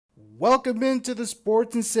Welcome into the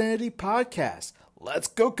Sports Insanity Podcast. Let's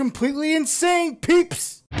go completely insane,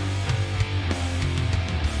 peeps!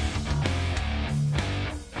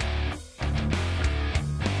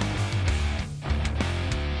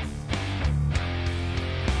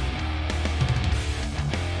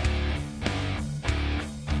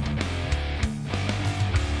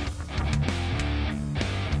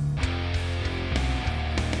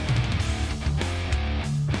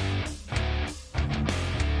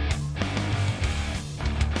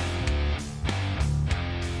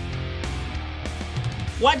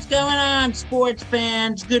 What's going on, sports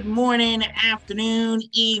fans? Good morning, afternoon,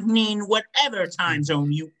 evening, whatever time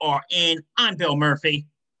zone you are in. I'm Bill Murphy.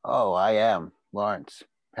 Oh, I am Lawrence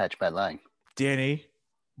Patchpad Lang. Danny,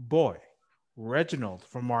 boy, Reginald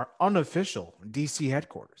from our unofficial DC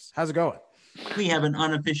headquarters. How's it going? We have an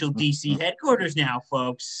unofficial DC headquarters now,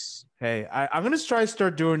 folks. Hey, I'm going to try to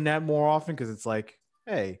start doing that more often because it's like,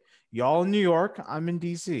 hey, y'all in New York, I'm in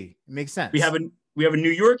DC. It makes sense. We have a New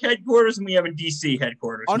York headquarters and we have a DC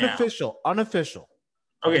headquarters Unofficial.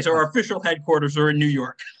 Okay, so our official headquarters are in New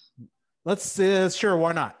York. Let's sure,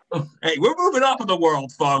 why not? Hey, we're moving up in the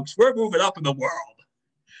world, folks. We're moving up in the world.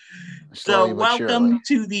 So welcome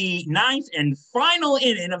to the ninth and final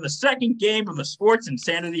inning of the second game of the Sports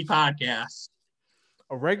Insanity Podcast.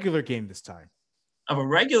 A regular game this time. Of a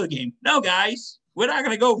regular game. No, guys, we're not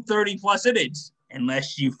going to go 30-plus innings.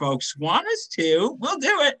 Unless you folks want us to, we'll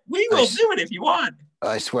do it. We will do it if you want.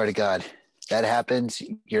 I swear to God, that happens,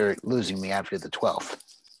 you're losing me after the 12th.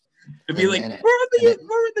 It'd be like, we're in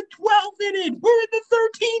the 12th inning. We're in the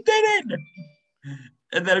 13th inning.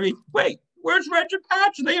 And then I'd be, wait, where's Reg and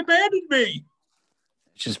Patch? They abandoned me.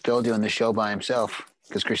 It's just Bill doing the show by himself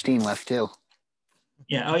because Christine left too.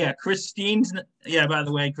 Yeah, by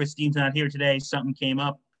the way, Christine's not here today. Something came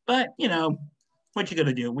up. But, what you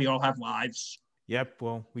gonna do? We all have lives. Yep,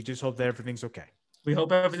 well, we just hope that everything's okay. We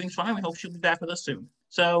hope everything's fine. We hope she'll be back with us soon.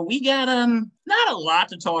 So we got not a lot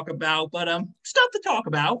to talk about, but stuff to talk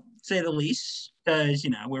about, say the least, because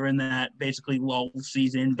we're in that basically lull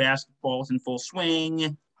season. Basketball's in full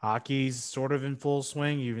swing. Hockey's sort of in full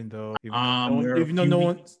swing, even though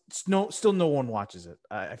still no one watches it.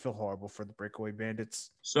 I feel horrible for the Breakaway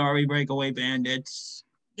Bandits. Sorry, Breakaway Bandits.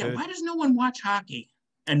 Yeah, why does no one watch hockey?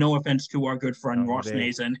 And no offense to our good friend Ross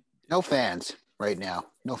Mason. No fans right now.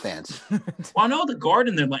 No fans. Well, I know the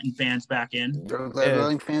Garden, they're letting fans back in. They're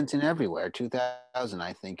letting fans in everywhere. 2,000,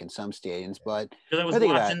 I think, in some stadiums. But because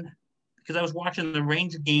I was watching the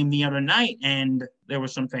Ranger game the other night, and there were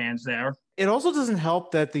some fans there. It also doesn't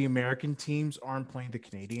help that the American teams aren't playing the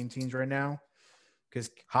Canadian teams right now, because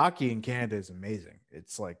hockey in Canada is amazing.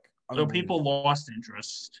 It's like so people lost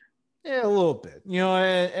interest. Yeah, a little bit.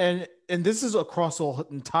 And this is across the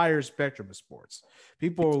entire spectrum of sports.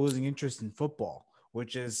 People are losing interest in football,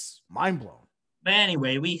 which is mind blowing. But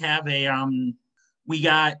anyway, we have we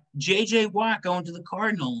got J.J. Watt going to the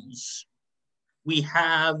Cardinals. We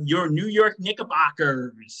have your New York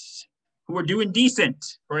Knickerbockers, who are doing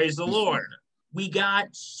decent. Praise the Lord. We got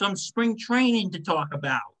some spring training to talk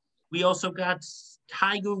about. We also got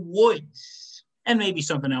Tiger Woods and maybe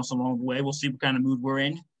something else along the way. We'll see what kind of mood we're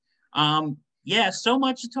in. So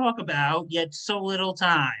much to talk about, yet so little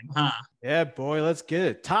time, huh? Yeah, boy, let's get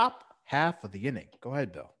it. Top half of the inning. Go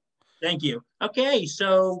ahead, Bill. Thank you. Okay,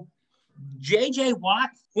 so J.J.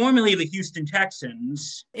 Watt, formerly the Houston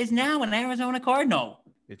Texans, is now an Arizona Cardinal.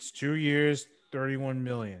 It's 2 years, $31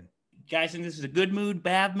 million. You guys think this is a good move,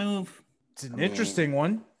 bad move? It's an interesting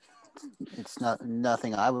one. It's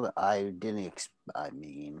nothing I didn't it's a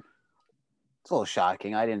little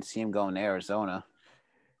shocking. I didn't see him going to Arizona.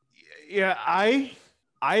 Yeah, I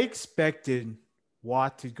expected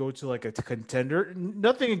Watt to go to like a contender.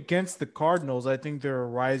 Nothing against the Cardinals. I think they're a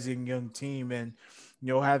rising young team, and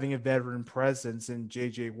having a veteran presence in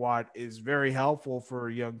J.J. Watt is very helpful for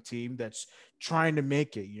a young team that's trying to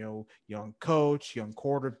make it. Young coach, young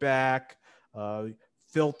quarterback,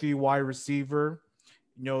 filthy wide receiver.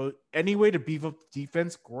 Any way to beef up the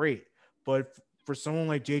defense, great. But for someone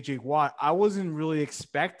like J.J. Watt, I wasn't really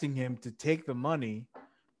expecting him to take the money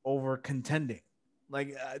over contending.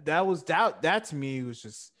 Like that to me was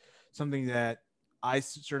just something that I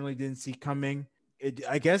certainly didn't see coming.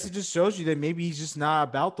 I guess it just shows you that maybe he's just not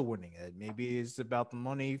about the winning. Maybe it's about the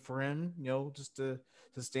money for him, just to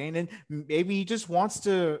sustain. And maybe he just wants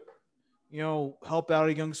to, help out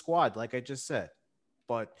a young squad, like I just said.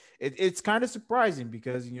 But it's kind of surprising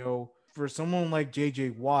because, for someone like J.J.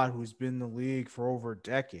 Watt, who's been in the league for over a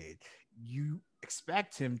decade, you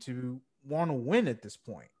expect him to want to win at this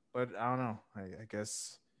point. But I don't know. I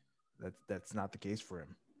guess that's not the case for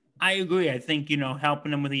him. I agree. I think,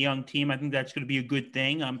 helping them with a young team, I think that's going to be a good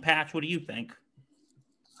thing. Patch, what do you think?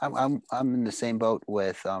 I'm in the same boat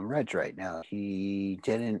with Reg right now. He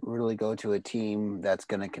didn't really go to a team that's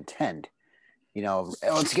going to contend.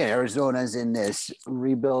 Once again, Arizona's in this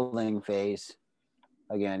rebuilding phase.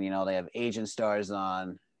 Again, they have aging stars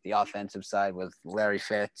on the offensive side with Larry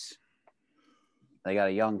Fitz. They got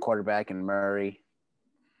a young quarterback in Murray.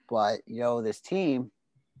 But, this team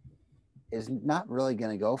is not really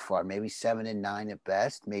going to go far. Maybe 7-9 at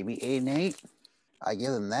best, maybe 8-8. I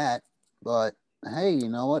give them that. But, hey, you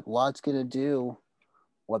know what? Watt's going to do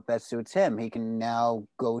what best suits him. He can now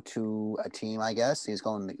go to a team, I guess. He's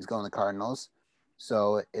going to the Cardinals.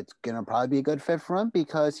 So it's going to probably be a good fit for him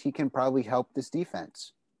because he can probably help this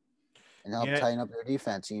defense and help tighten up their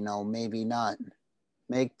defense. Maybe not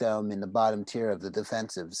make them in the bottom tier of the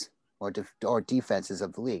defensives or defenses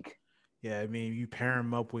of the league. Yeah, I mean, you pair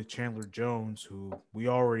him up with Chandler Jones, who we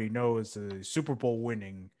already know is a Super Bowl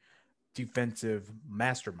winning defensive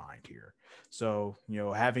mastermind here. So,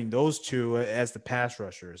 having those two as the pass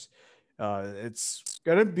rushers, it's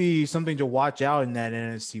going to be something to watch out in that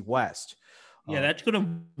NFC West. Yeah, that's going to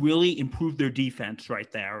really improve their defense right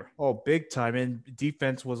there. Oh, big time. And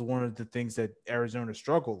defense was one of the things that Arizona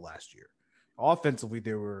struggled last year. Offensively,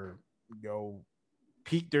 they were,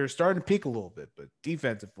 they're starting to peak a little bit, but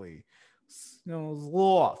defensively, it was a little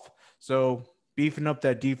off. So beefing up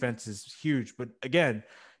that defense is huge. But again,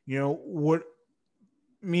 I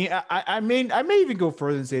may even go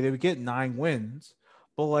further and say they would get 9 wins,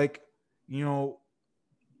 but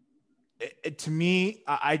to me,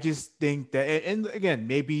 I just think that, and again,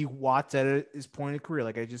 maybe Watt's at his point of career,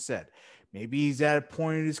 like I just said, maybe he's at a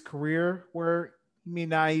point in his career where he may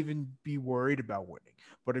not even be worried about winning.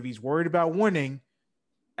 But if he's worried about winning,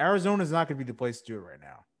 Arizona's not going to be the place to do it right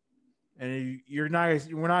now. And we're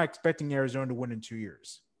not expecting Arizona to win in 2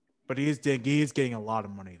 years. But he is getting a lot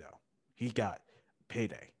of money though. He got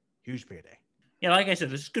payday, huge payday. Yeah, like I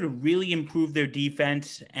said, this is going to really improve their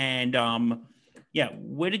defense. And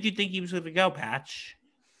where did you think he was going to go, Patch?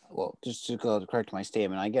 Well, just to correct my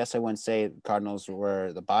statement, I guess I wouldn't say the Cardinals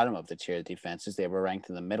were the bottom of the tier of defenses. They were ranked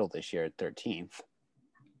in the middle this year at 13th.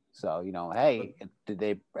 So, hey,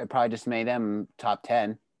 it probably just made them top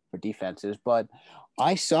 10 for defenses. But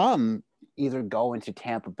I saw them either go into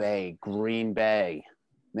Tampa Bay, Green Bay,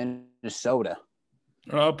 Minnesota.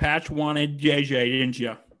 Oh, Patch wanted JJ, didn't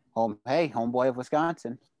you? Homeboy of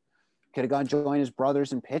Wisconsin. Could have gone join his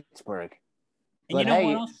brothers in Pittsburgh. And what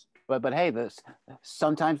else? But hey,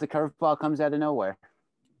 sometimes the curveball comes out of nowhere.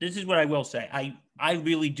 This is what I will say. I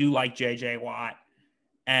really do like JJ Watt.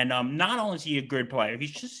 And not only is he a good player,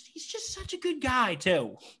 he's just such a good guy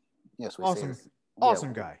too. Yes,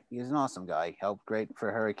 awesome guy. He's an awesome guy. Helped great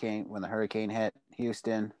for Hurricane when the hurricane hit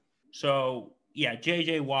Houston. So yeah,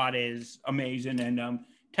 JJ Watt is amazing, and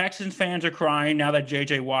Texans fans are crying now that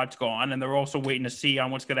JJ Watt's gone, and they're also waiting to see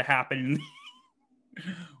on what's going to happen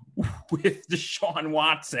with Deshaun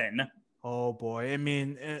Watson. Oh boy, I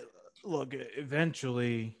mean, look,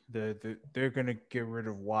 eventually they're gonna get rid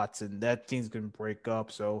of Watson. That team's gonna break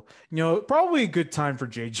up. So probably a good time for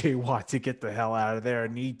JJ Watt to get the hell out of there,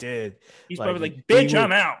 and he did. He's probably like, "Bitch,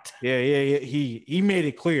 I'm out." Yeah. He made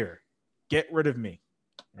it clear, get rid of me,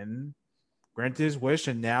 and granted his wish,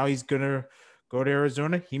 and now he's gonna go to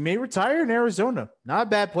Arizona. He may retire in Arizona. Not a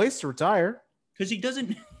bad place to retire because he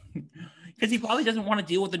doesn't. Because he probably doesn't want to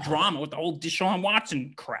deal with the drama with the whole Deshaun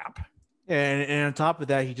Watson crap. And on top of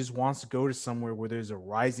that, he just wants to go to somewhere where there's a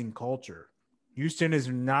rising culture. Houston is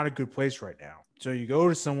not a good place right now. So you go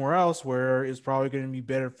to somewhere else where it's probably going to be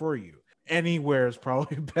better for you. Anywhere is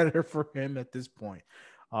probably better for him at this point.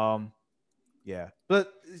 Yeah.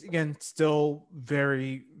 But again, still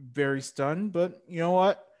very, very stunned. But you know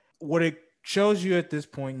what? What it shows you at this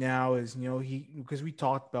point now is, because we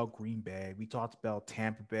talked about Green Bay, we talked about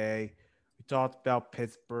Tampa Bay, we talked about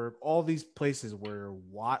Pittsburgh, all these places where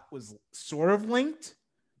Watt was sort of linked.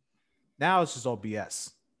 Now it's just all BS.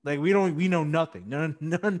 Like we know nothing.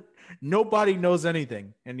 Nobody knows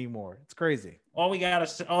anything anymore. It's crazy. All I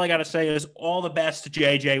gotta say is all the best to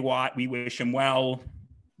JJ Watt. We wish him well.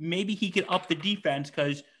 Maybe he could up the defense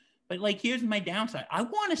but here's my downside. I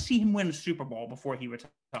want to see him win a Super Bowl before he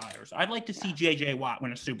retires. I'd like to see JJ Watt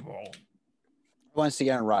win a Super Bowl. I want to see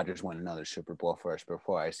Aaron Rodgers win another Super Bowl first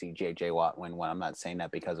before I see JJ Watt win one. I'm not saying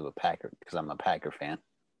that because I'm a Packer fan.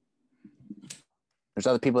 There's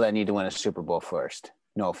other people that need to win a Super Bowl first.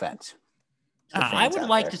 No offense. I would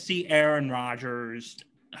like to see Aaron Rodgers.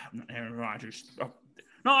 Aaron Rodgers. Oh.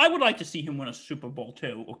 No, I would like to see him win a Super Bowl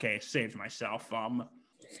too. Okay, saved myself.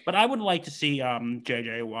 But I would like to see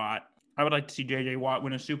JJ Watt. I would like to see JJ Watt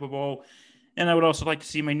win a Super Bowl. And I would also like to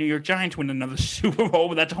see my New York Giants win another Super Bowl,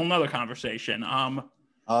 but that's a whole nother conversation.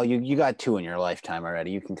 Oh, you got 2 in your lifetime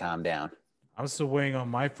already. You can calm down. I'm still waiting on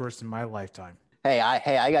my first in my lifetime. Hey,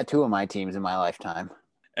 I got 2 of my teams in my lifetime.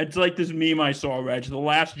 It's like this meme I saw, Reg, the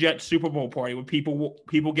last Jets Super Bowl party where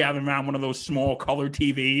people gathered around one of those small color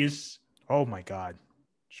TVs. Oh my God.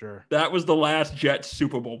 Sure. That was the last Jets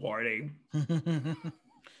Super Bowl party.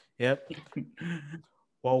 Yep.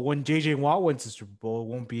 Well, when JJ Watt wins the Super Bowl, it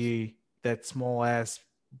won't be that small ass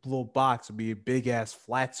little box. It'll be a big ass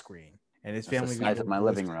flat screen. And his family. That's the size of my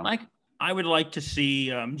living room. I would like to see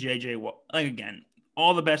JJ Watt. Like, again,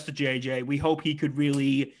 all the best to JJ. We hope he could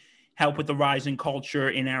really help with the rising culture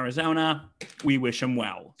in Arizona. We wish him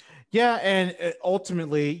well. Yeah, and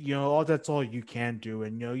ultimately, that's all you can do,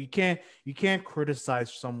 and you can't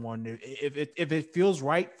criticize someone if it feels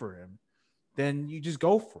right for him, then you just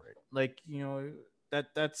go for it. Like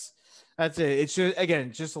that's it. It's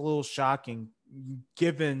just a little shocking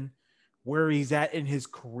given where he's at in his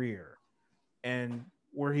career and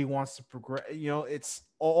where he wants to progress. It's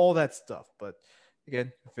all that stuff, but.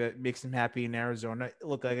 Again, if it makes him happy in Arizona,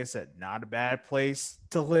 look, like I said, not a bad place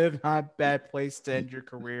to live, not a bad place to end your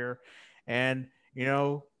career. And,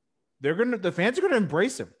 the fans are going to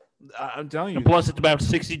embrace him. I'm telling you. And plus, it's about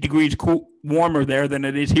 60 degrees warmer there than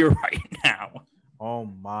it is here right now. Oh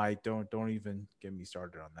my, don't even get me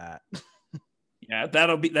started on that. Yeah,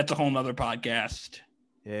 that's a whole nother podcast.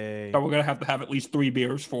 Yay. So we're going to have at least 3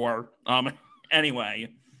 beers for.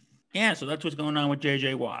 Anyway. Yeah, so that's what's going on with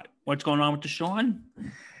JJ Watt. What's going on with Deshaun?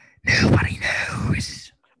 Nobody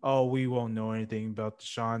knows. Oh, we won't know anything about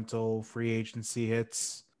Deshaun until free agency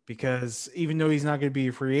hits, because even though he's not going to be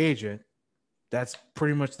a free agent, that's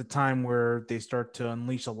pretty much the time where they start to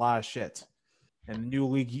unleash a lot of shit. And the new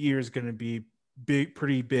league year is going to be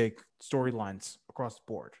pretty big storylines across the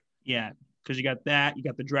board. Yeah, because you got that. You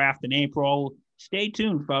got the draft in April. Stay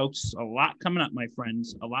tuned, folks. A lot coming up, my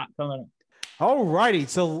friends. A lot coming up. All righty,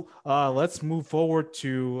 so let's move forward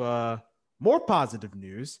to more positive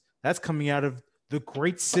news. That's coming out of the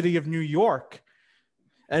great city of New York.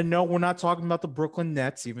 And no, we're not talking about the Brooklyn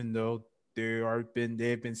Nets, even though they have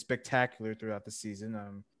been spectacular throughout the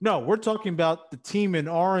season. No, we're talking about the team in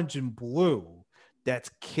orange and blue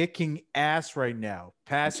that's kicking ass right now.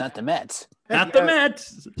 It's not the Mets. Not the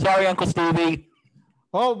Mets. Sorry, Uncle Stevie.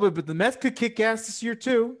 Oh, but the Mets could kick ass this year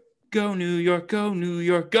too. Go New York, go New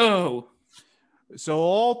York, go. So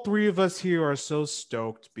all 3 of us here are so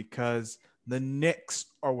stoked because the Knicks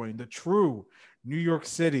are winning. The true New York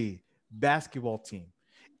City basketball team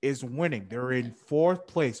is winning. They're in 4th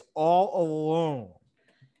place all alone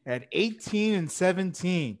at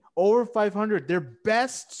 18-17, over 500. Their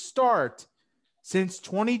best start since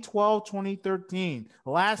 2012, 2013.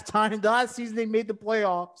 Last season they made the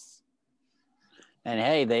playoffs. And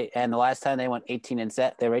hey, the last time they went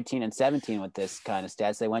 18-17 with this kind of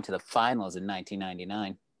stats. They went to the finals in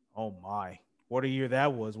 1999. Oh my! What a year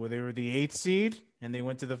that was! Where they were the 8th seed and they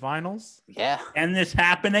went to the finals. Yeah, and this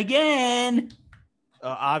happened again.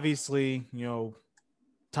 Obviously,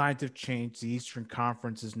 times have changed. The Eastern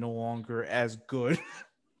Conference is no longer as good.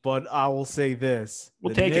 But I will say this: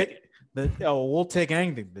 we'll take it. We'll take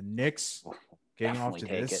anything. The Knicks getting off to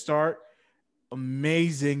this start,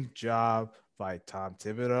 amazing job by Tom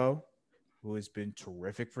Thibodeau, who has been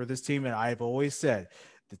terrific for this team. And I've always said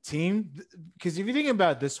the team, because if you think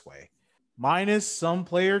about it this way, minus some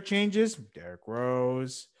player changes, Derrick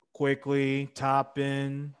Rose, Quickly,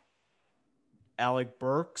 Toppin, Alec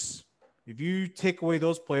Burks, if you take away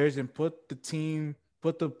those players and put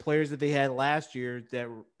the players that they had last year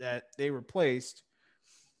that they replaced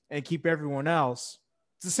and keep everyone else,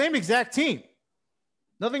 it's the same exact team.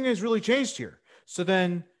 Nothing has really changed here. So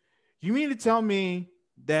then you mean to tell me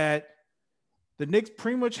that the Knicks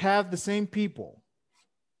pretty much have the same people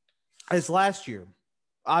as last year?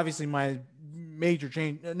 Obviously, my major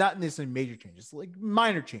change, not necessarily major changes, like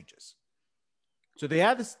minor changes. So they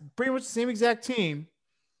have this pretty much the same exact team.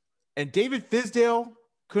 And David Fizdale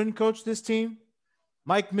couldn't coach this team.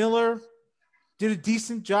 Mike Miller did a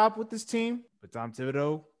decent job with this team. But Tom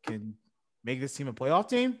Thibodeau can make this team a playoff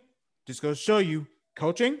team. Just goes to show you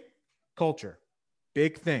coaching, culture,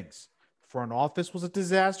 big things. Front office was a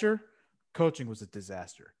disaster. Coaching was a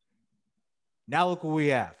disaster. Now look what we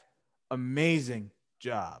have. Amazing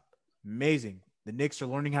job. Amazing. The Knicks are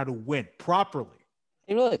learning how to win properly.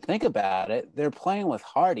 You really think about it, they're playing with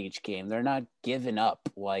heart each game. They're not giving up.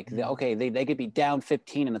 Like, they could be down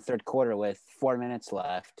 15 in the 3rd quarter with 4 minutes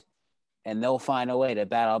left, and they'll find a way to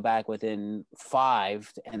battle back within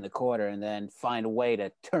 5 in the quarter and then find a way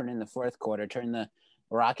to turn in the 4th quarter, turn the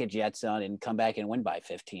rocket jets on, and come back and win by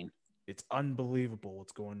 15. It's unbelievable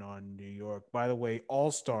what's going on in New York. By the way,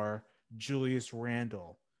 All-Star Julius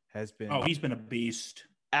Randle has been Oh, he's been a beast.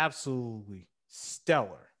 absolutely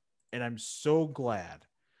stellar. And I'm so glad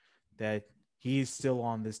that he's still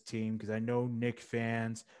on this team because I know Nick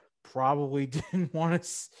fans probably didn't want to,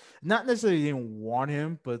 not necessarily didn't want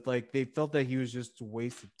him, but like they felt that he was just a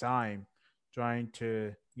waste of time trying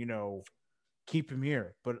to, keep him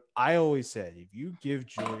here. But I always said if you give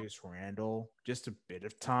Julius Randle just a bit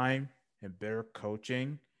of time and better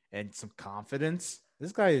coaching and some confidence,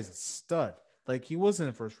 this guy is a stud. Like he wasn't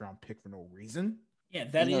a first round pick for no reason. Yeah,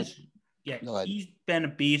 Go ahead. he's been a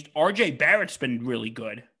beast. RJ Barrett's been really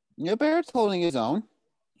good. Yeah, Barrett's holding his own.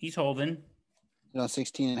 He's holding.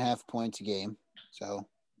 16 and a half points a game. So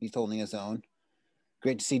he's holding his own.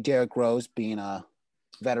 Great to see Derrick Rose being a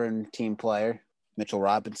veteran team player. Mitchell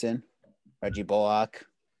Robinson, Reggie Bullock,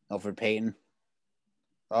 Elfrid Payton,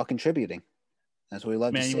 all contributing. That's what we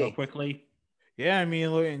love to Manuel see. quickly. Yeah, I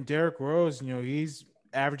mean, look, and Derrick Rose, he's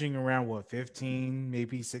averaging around 15,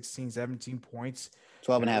 maybe 16, 17 points.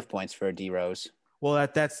 12 and a half points for D Rose. Well,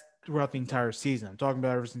 that's throughout the entire season. I'm talking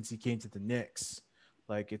about ever since he came to the Knicks.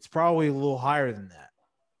 Like it's probably a little higher than that.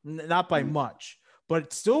 Not by much,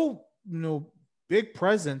 but still, big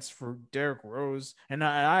presence for Derrick Rose. And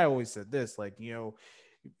I always said this, like,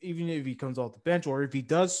 even if he comes off the bench or if he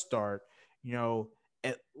does start,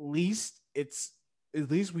 at least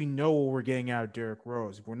we know what we're getting out of Derrick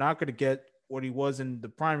Rose. If we're not going to get what he was in the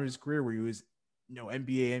prime of his career where he was,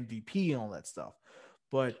 NBA MVP and all that stuff.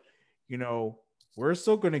 But, we're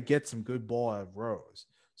still going to get some good ball out of Rose.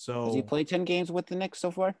 So has he played 10 games with the Knicks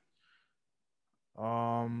so far?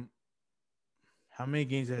 How many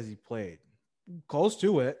games has he played? Close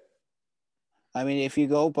to it. I mean, if you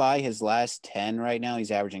go by his last 10 right now,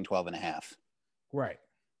 he's averaging 12 and a half. Right.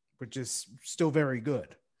 Which is still very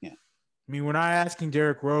good. Yeah. I mean, we're not asking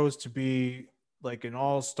Derrick Rose to be like an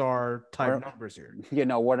all-star type numbers here. We're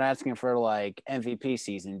not asking for like MVP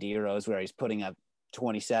season D Rose where he's putting up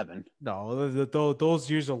 27. No, those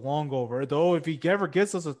years are long over. Though, if he ever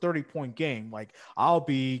gets us a 30-point game, like I'll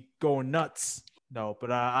be going nuts. No, but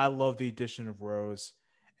I love the addition of Rose,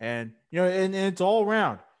 and and it's all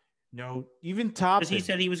around. Even top. Because he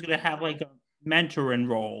said he was going to have like a mentoring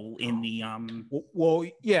role in the Well,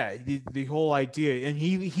 yeah, the whole idea, and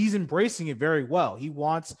he's embracing it very well. He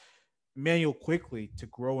wants Manuel quickly to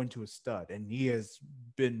grow into a stud, and he has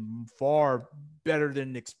been far better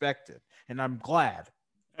than expected. And I'm glad.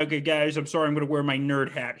 Okay, guys, I'm sorry. I'm going to wear my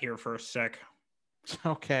nerd hat here for a sec.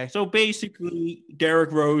 Okay. So basically,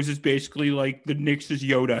 Derrick Rose is basically like the Knicks'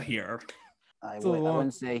 Yoda here. I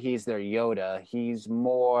wouldn't say he's their Yoda. He's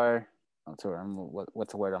more. What's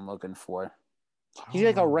the word I'm looking for? He's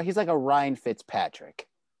like a Ryan Fitzpatrick.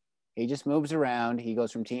 He just moves around. He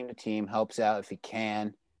goes from team to team, helps out if he can.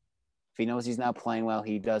 If he knows he's not playing well,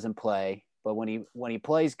 he doesn't play. But when he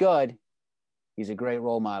plays good, he's a great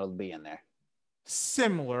role model to be in there.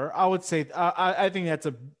 Similar, I would say. I think that's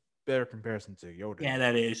a better comparison to Yoda. Yeah,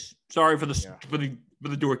 that is. Sorry for the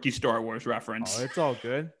dorky Star Wars reference. Oh, it's all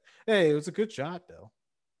good. Hey, it was a good shot though.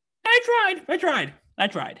 I tried.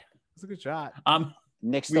 It's a good shot.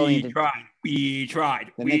 Knicks still We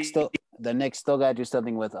tried. The Knicks still got to do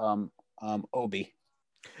something with Obi.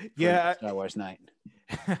 Yeah, Star Wars night.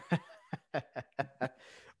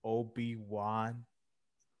 Obi-Wan.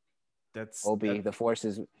 That's Obi. The force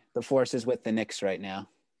is with the Knicks right now.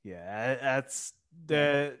 Yeah, that's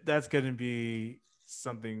going to be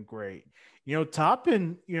something great.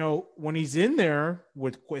 Toppin, when he's in there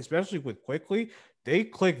especially with Quickly, they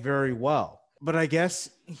click very well. But I guess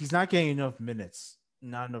he's not getting enough minutes,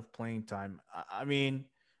 not enough playing time. I mean,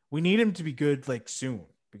 we need him to be good like soon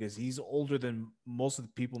because he's older than most of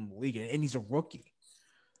the people in the league, and he's a rookie.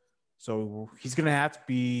 So he's going to have to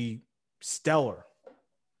be stellar,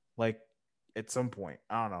 like at some point.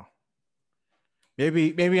 I don't know.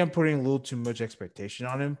 Maybe I'm putting a little too much expectation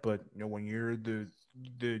on him, but when you're the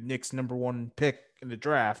Knicks' number one pick in the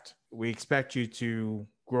draft, we expect you to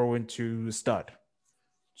grow into a stud.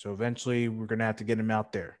 So eventually, we're gonna have to get him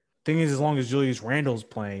out there. Thing is, as long as Julius Randle's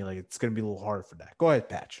playing, like it's gonna be a little harder for that. Go ahead,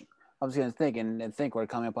 Patch. I was gonna think we're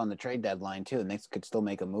coming up on the trade deadline too. The Knicks could still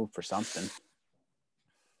make a move for something.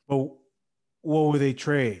 But what would they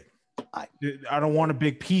trade? I don't want a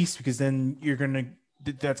big piece because then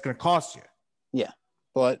that's gonna cost you. Yeah,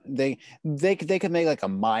 but they could make like a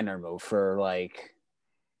minor move for like.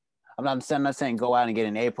 I'm not saying go out and get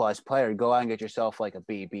an A+ player. Go out and get yourself like a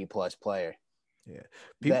B+ player. Yeah,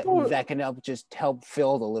 that can help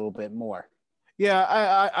fill a little bit more. Yeah,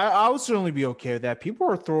 I would certainly be okay with that. People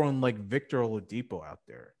are throwing like Victor Oladipo out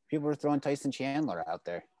there. People are throwing Tyson Chandler out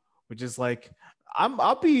there. which is like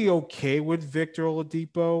I'll be okay with Victor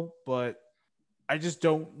Oladipo, but I just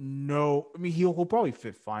don't know. I mean, he'll probably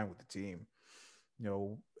fit fine with the team,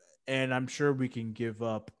 and I'm sure we can give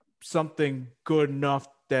up something good enough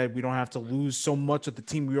that we don't have to lose so much of the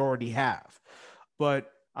team we already have. But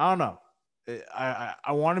I don't know.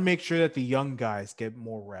 I want to make sure that the young guys get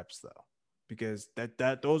more reps though, because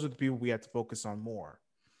those are the people we have to focus on more.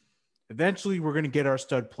 Eventually, we're going to get our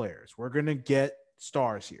stud players. We're going to get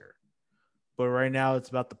stars here. But right now, it's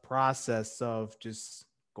about the process of just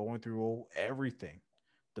going through everything,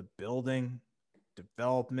 the building,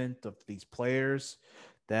 development of these players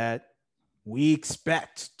that we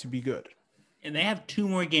expect to be good. And they have 2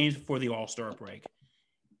 more games before the All-Star break.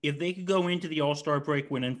 If they could go into the All-Star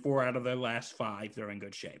break winning 4 out of their last 5, they're in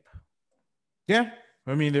good shape. Yeah.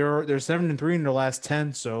 I mean, they're 7-3 in their last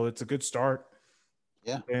 10, so it's a good start.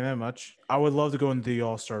 Yeah. Ain't that much. I would love to go into the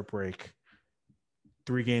All-Star break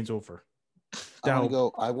 3 games over. I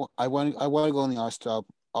want to go in the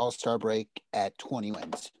All-Star break at 20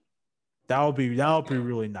 wins. That'll be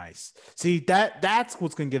really nice. See, that's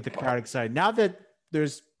what's going to get the crowd excited. Now that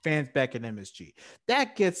there's fans back in MSG,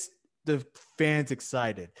 that gets the fans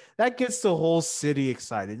excited. That gets the whole city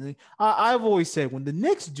excited. I've always said when the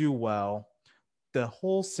Knicks do well, the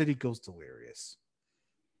whole city goes delirious.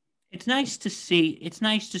 It's nice to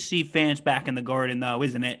see fans back in the Garden, though,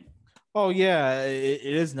 isn't it? Oh yeah, it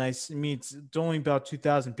is nice. I mean, it's only about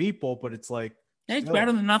 2,000 people, but it's like It's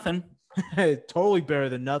better than nothing. Totally better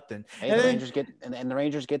than nothing. Hey, the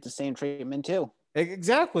Rangers get the same treatment too.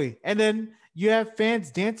 Exactly. And then you have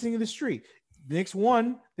fans dancing in the street. The Knicks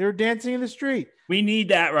won. They were dancing in the street. We need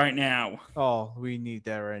that right now. Oh, we need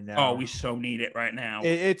that right now. Oh, we so need it right now.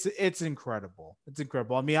 It's incredible. It's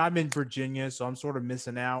incredible. I mean, I'm in Virginia, so I'm sort of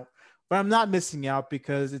missing out. But I'm not missing out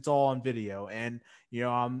because it's all on video, and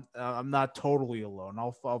I'm not totally alone.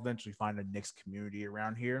 I'll eventually find a Knicks community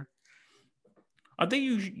around here. I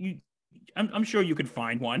think I'm sure you could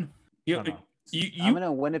find one. I'm in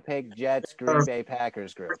a Winnipeg Jets, Green Bay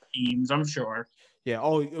Packers group. Teams, I'm sure. Yeah.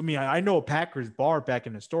 Oh, I mean, I know a Packers bar back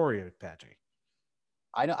in Astoria, Patrick.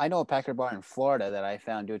 I know a Packer bar in Florida that I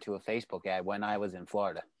found due to a Facebook ad when I was in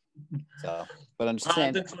Florida. So, but I'm just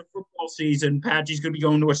saying. It's the football season. Patchy's going to be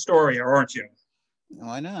going to Astoria, aren't you?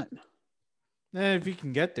 Why not? If you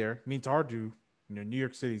can get there. I mean, it's hard to. New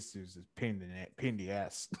York City's a pain in the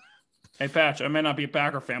ass. Hey, Patch, I may not be a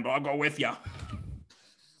Packer fan, but I'll go with you.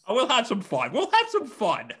 We'll have some fun. We'll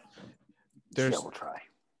try.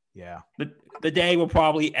 Yeah. The day will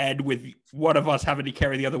probably end with one of us having to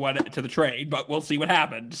carry the other one to the train, but we'll see what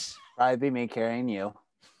happens. Probably be me carrying you.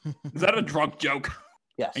 Is that a drunk joke?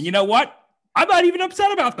 Yes. And you know what? I'm not even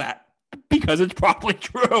upset about that because it's probably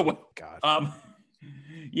true. God.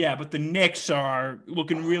 Yeah, but the Knicks are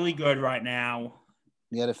looking really good right now.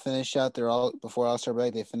 You got to finish out before All-Star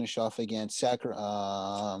break. They finish off against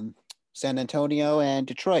San Antonio and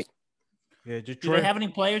Detroit. Yeah, Detroit. Do they have any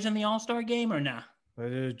players in the All-Star game or not?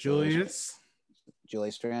 Julius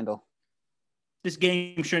Randle. This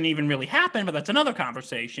game shouldn't even really happen, but that's another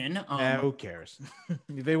conversation. Who cares?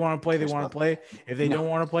 If they want to play, they want to play. If they don't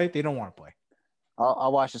want to play, they don't want to play.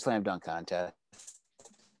 I'll watch the slam dunk contest.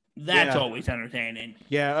 That's always entertaining.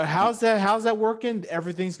 Yeah, how's that working?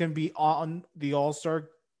 Everything's gonna be on the All-Star,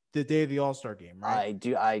 the day of the All-Star game, right?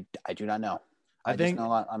 I do not know. I think just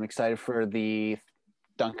know I'm excited for the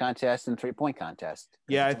dunk contest and 3-point contest.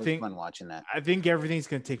 Yeah, I think fun watching that. I think everything's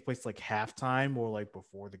gonna take place like halftime or like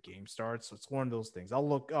before the game starts. So it's one of those things.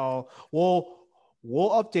 We'll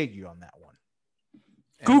update you on that one.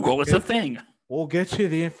 Google, it's a thing. We'll get you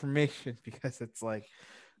the information because it's like,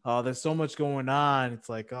 there's so much going on. It's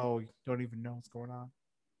like, you don't even know what's going on.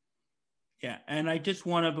 Yeah, and I just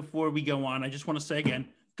want to, before we go on, I just want to say again,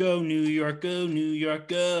 go New York, go New York,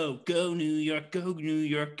 go New York, go New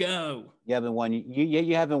York, go. You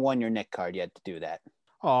haven't won your Nick card yet to do that.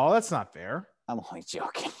 Oh, that's not fair. I'm only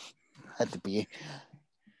joking. Had to be.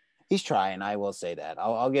 He's trying. I will say that.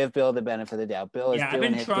 I'll give Bill the benefit of the doubt. Bill is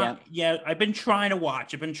doing his damn. Yeah, I've been trying to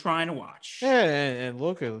watch. Yeah, and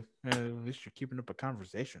look, at least you're keeping up a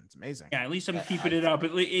conversation. It's amazing. Yeah, at least I'm keeping it up.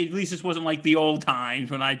 At least this wasn't like the old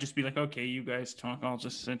times when I'd just be like, okay, you guys talk. I'll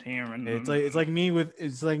just sit here and.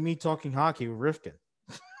 It's like me talking hockey with Rifkin.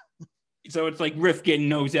 So it's like Rifkin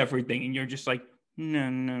knows everything, and you're just like, no.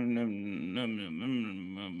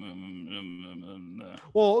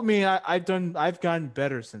 Well, I mean, I've gotten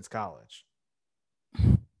better since college.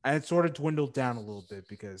 I had sort of dwindled down a little bit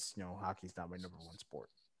because hockey's not my number one sport.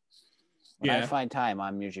 When I find time,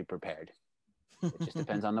 I'm usually prepared. It just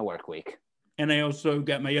depends on the work week. And I also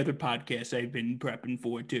got my other podcast I've been prepping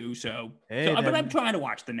for too. But I'm trying to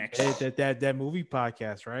watch the next. Hey, that movie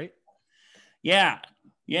podcast, right? Yeah.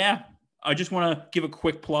 I just want to give a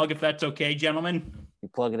quick plug, if that's okay, gentlemen. You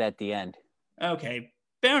plug it at the end. Okay.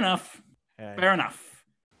 Fair enough. Hey. Fair enough.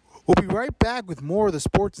 We'll be right back with more of the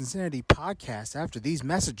Sports Insanity podcast after these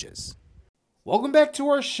messages. Welcome back to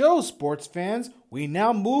our show, sports fans. We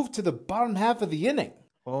now move to the bottom half of the inning.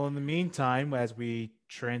 Well, in the meantime, as we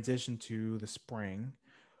transition to the spring,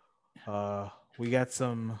 we got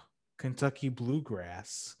some Kentucky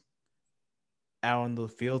bluegrass out in the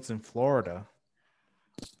fields in Florida.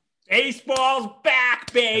 Baseball's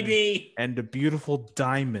back, baby. And the beautiful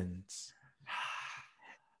diamonds.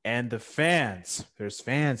 And the fans. There's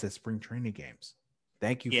fans at spring training games.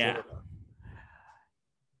 Thank you, Florida.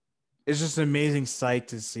 It's just an amazing sight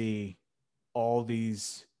to see all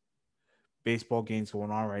these baseball games going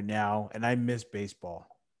on right now. And I miss baseball.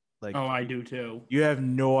 I do too. You have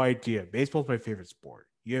no idea. Baseball's my favorite sport.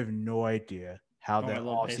 You have no idea how that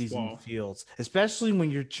offseason feels, especially when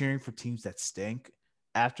you're cheering for teams that stink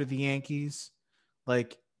after the Yankees.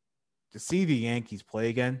 Like, to see the Yankees play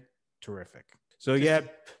again, terrific. So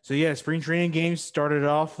spring training games started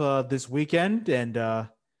off this weekend, and the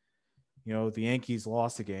Yankees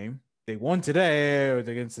lost a game. They won today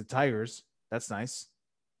against the Tigers. That's nice.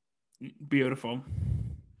 Beautiful.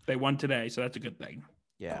 They won today, so that's a good thing.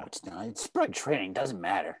 Yeah, no, it's not. It's spring training. Doesn't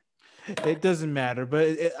matter. It doesn't matter,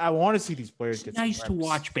 but I want to see these players get. It's nice to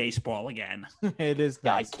watch baseball again. It is.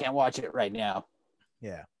 Yeah, nice. I can't watch it right now.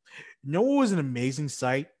 Yeah. You know what was an amazing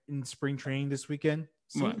sight in spring training this weekend?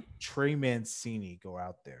 Seeing Trey Mancini go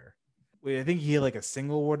out there. I think he had like a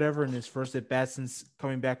single or whatever in his first at bat since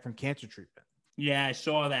coming back from cancer treatment. Yeah, I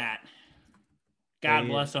saw that. God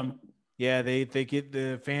bless him. Yeah, they get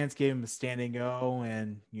the fans gave him a standing O,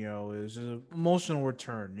 and it was an emotional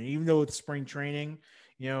return. And even though it's spring training,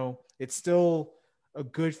 it's still a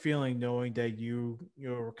good feeling knowing that you're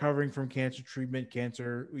recovering from cancer treatment.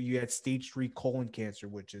 You had stage 3 colon cancer,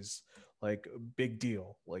 which is like a big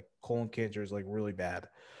deal. Like colon cancer is like really bad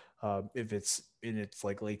if it's in its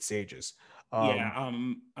like late stages.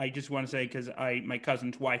 I just want to say, because my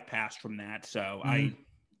cousin's wife passed from that, so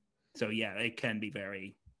it can be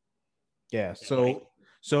very. Yeah, so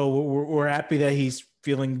we're happy that he's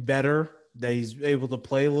feeling better, that he's able to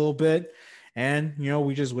play a little bit, and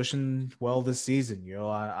we just wish him well this season.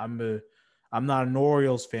 I'm not an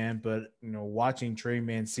Orioles fan, but watching Trey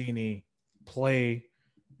Mancini play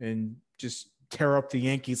and just tear up the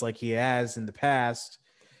Yankees like he has in the past,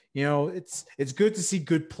 it's good to see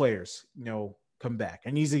good players come back,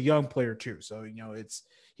 and he's a young player too, so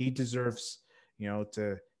he deserves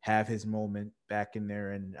to have his moment back in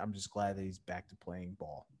there, and I'm just glad that he's back to playing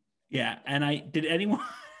ball. Yeah, and did anyone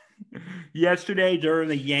yesterday during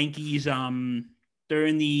the Yankees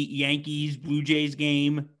Blue Jays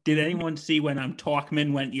game, did anyone see when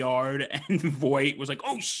Talkman went yard and Voit was like,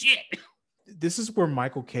 "Oh shit"? This is where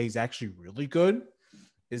Michael Kay is actually really good,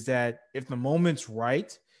 is that if the moment's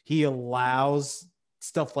right, he allows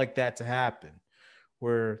stuff like that to happen,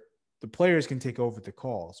 where the players can take over the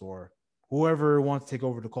calls, or whoever wants to take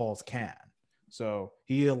over the calls can. So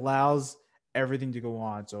he allows everything to go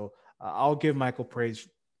on. So I'll give Michael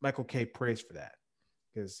Kay praise for that,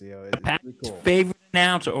 because it's really cool. Favorite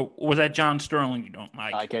announcer, or was that John Sterling? You don't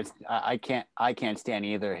like? I can't stand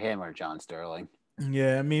either him or John Sterling.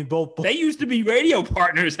 Yeah, I mean both. They used to be radio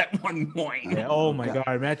partners at one point. Yeah, oh my God!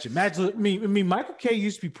 Imagine. I mean, Michael Kay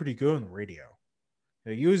used to be pretty good on the radio.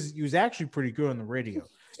 He was actually pretty good on the radio.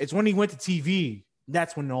 It's when he went to TV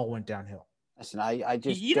that's when it all went downhill. Listen, I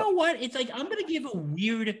just know what? It's like, I'm gonna give a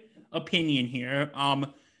weird opinion here.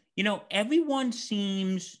 Everyone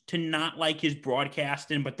seems to not like his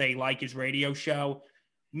broadcasting, but they like his radio show.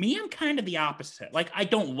 Me, I'm kind of the opposite. Like, I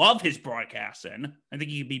don't love his broadcasting. I think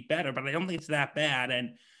he could be better, but I don't think it's that bad.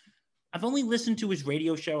 And I've only listened to his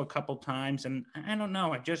radio show a couple times, and I don't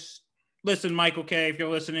know. I just listen, Michael Kay. If you're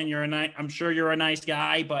listening, I'm sure you're a nice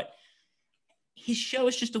guy, but his show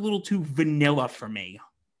is just a little too vanilla for me.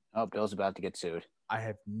 Oh, Bill's about to get sued. I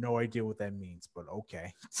have no idea what that means, but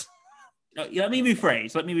okay. Let me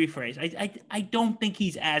rephrase. I don't think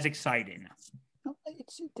he's as exciting. No,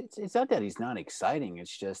 it's not that he's not exciting.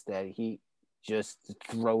 It's just that he just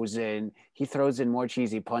throws in more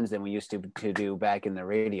cheesy puns than we used to do back in the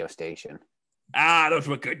radio station. Those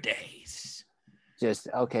were good days. Just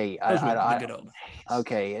okay. Good old days.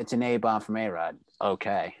 Okay, it's an A-bomb from A-Rod.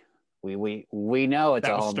 Okay, we know it's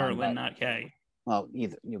that a was home Sterling, run, not Kay. Well,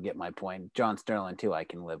 you'll get my point. John Sterling too, I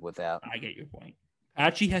can live without. I get your point.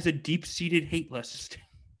 Patchy has a deep-seated hate list.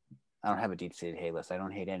 I don't have a deep-seated hate list. I don't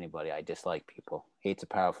hate anybody. I dislike people. Hate's a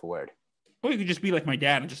powerful word. Or you could just be like my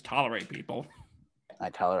dad and just tolerate people. I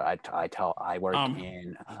tell her, I work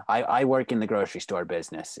Um, I work in the grocery store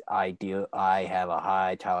business. I have a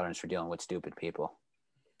high tolerance for dealing with stupid people.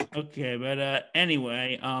 Okay, but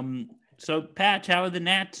anyway, so Patch, how are the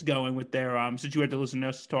Nats going with their since you had to listen to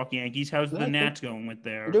us talk Yankees, how's the Nats going with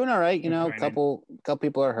They're their doing all right. A training? couple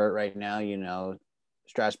people are hurt right now.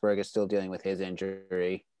 Strasburg is still dealing with his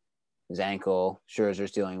injury, his ankle.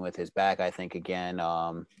 Scherzer's dealing with his back, I think, again.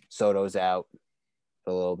 Soto's out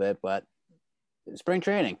for a little bit, but spring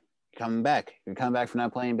training, coming back. You're coming back from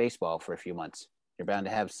not playing baseball for a few months. You're bound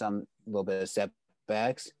to have some little bit of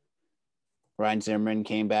setbacks. Ryan Zimmerman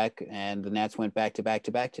came back, and the Nats went back to back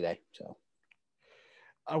to back today. So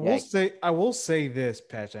I will say this,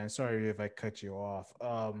 Patch. I'm sorry if I cut you off.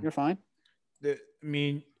 you're fine.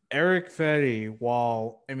 Eric Fetty,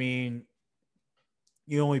 while he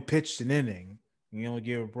only pitched an inning, he only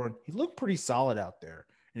gave a run. He looked pretty solid out there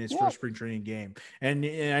in his first spring training game. And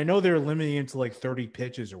I know they're limiting him to like 30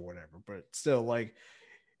 pitches or whatever, but still, like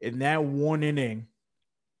in that one inning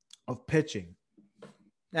of pitching,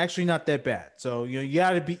 actually not that bad. So you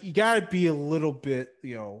gotta be a little bit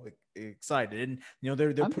excited, and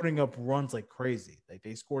they're putting up runs like crazy. Like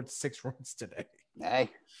they scored 6 runs today. Hey,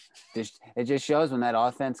 it just shows when that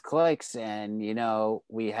offense clicks, and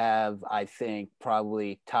we have, I think,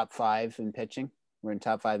 probably top 5 in pitching. We're in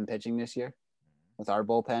top 5 in pitching this year with our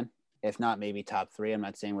bullpen. If not, maybe top 3. I'm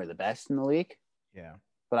not saying we're the best in the league. Yeah,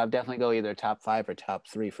 but I'd definitely go either top 5 or top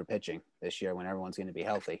 3 for pitching this year when everyone's going to be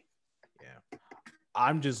healthy. Yeah,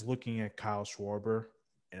 I'm just looking at Kyle Schwarber,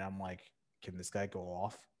 and I'm like, can this guy go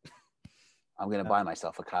off? I'm going to buy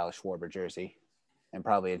myself a Kyle Schwarber jersey and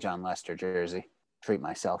probably a John Lester jersey. Treat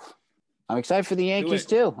myself. I'm excited for the Yankees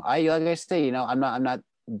too. Like I say, I'm not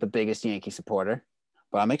the biggest Yankee supporter,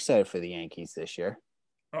 but I'm excited for the Yankees this year.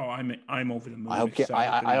 Oh, I'm over the moon.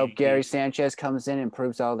 I hope Gary Sanchez comes in and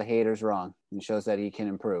proves all the haters wrong and shows that he can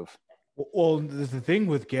improve. Well, the thing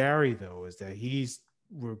with Gary though is that he's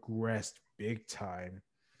regressed big time,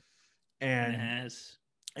 and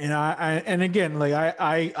again, like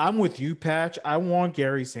I'm with you, Patch. I want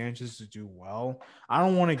Gary Sanchez to do well. I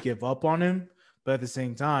don't want to give up on him, but at the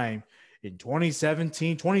same time, in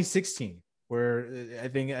 2016, where I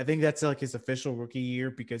think that's like his official rookie year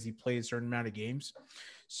because he played a certain amount of games.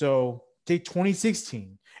 So take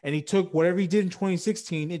 2016, and he took whatever he did in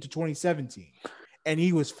 2016 into 2017, and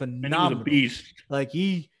he was phenomenal. And he was a beast. Like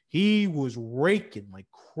he was raking like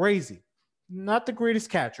crazy. Not the greatest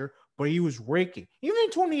catcher, but he was raking. Even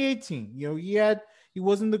in 2018, he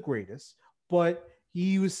wasn't the greatest, but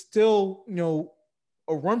he was still,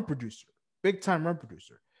 a run producer, big time run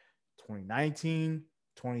producer. 2019,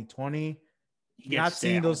 2020, not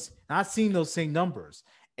seeing those same numbers.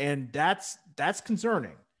 And that's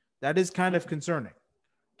concerning. That is kind of concerning.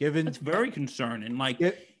 That's very concerning. Like,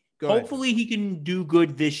 hopefully he can do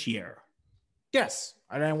good this year. Yes,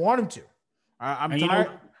 and I want him to. I'm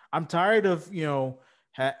tired. I'm tired of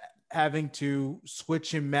having to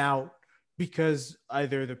switch him out because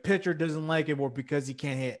either the pitcher doesn't like him or because he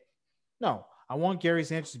can't hit. No, I want Gary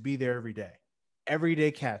Sanchez to be there every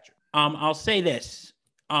day catcher. I'll say this.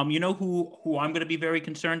 You know who I'm going to be very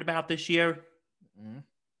concerned about this year? Mm-hmm.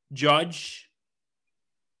 Judge.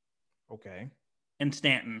 Okay. And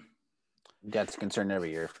Stanton. That's a concern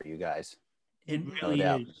every year for you guys. It really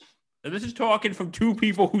is. This is talking from 2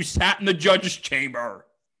 people who sat in the judge's chamber.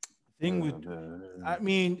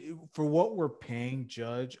 For what we're paying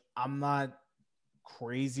Judge, I'm not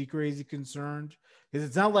crazy concerned because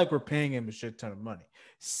it's not like we're paying him a shit ton of money.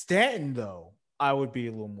 Stanton, though, I would be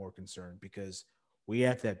a little more concerned because we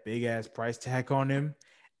have that big ass price tag on him,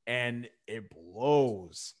 and it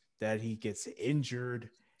blows that he gets injured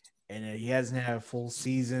and that he hasn't had a full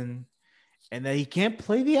season and that he can't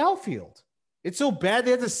play the outfield. It's so bad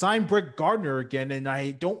they have to sign Brett Gardner again, and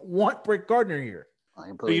I don't want Brett Gardner here.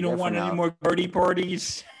 So you don't want any more birdie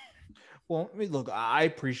parties? Well, look, I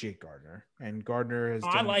appreciate Gardner, and Gardner has.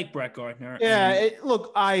 I like Brett Gardner. Yeah,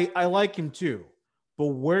 I like him too, but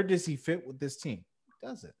where does he fit with this team? He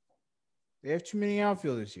doesn't. They have too many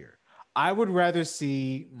outfielders here. I would rather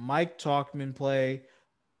see Mike Tauchman play.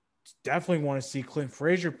 Definitely want to see Clint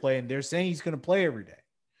Frazier play, and they're saying he's going to play every day.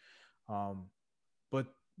 But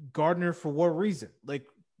Gardner, for what reason? Like,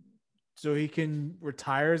 so he can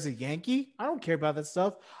retire as a Yankee? I don't care about that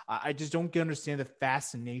stuff. I just don't understand the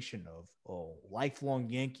fascination of lifelong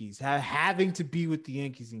Yankees having to be with the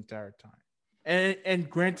Yankees the entire time. And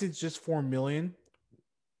granted, it's just $4 million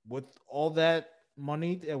with all that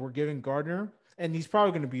money that we're giving Gardner, and he's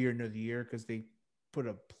probably going to be here another year because they put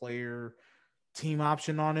a player team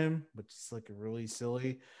option on him, which is like really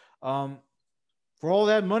silly. For all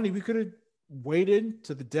that money, we could have waited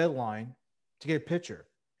to the deadline to get a pitcher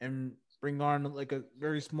and bring on like a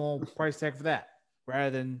very small price tag for that rather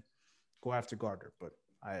than go after Gardner. But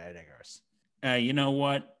I digress. You know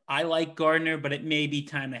what? I like Gardner, but it may be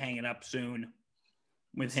time to hang it up soon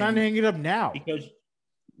with It's him. time to hang it up now. Because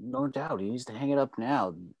no doubt he needs to hang it up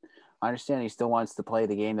now. I understand he still wants to play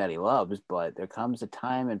the game that he loves, but there comes a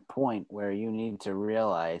time and point where you need to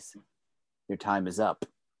realize your time is up.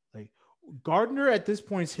 Like Gardner at this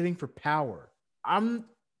point is hitting for power. I'm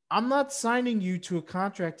not signing you to a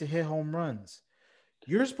contract to hit home runs.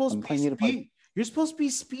 You're supposed to be speed. You're supposed to be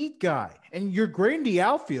speed guy, and you're great in the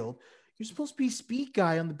outfield. You're supposed to be speed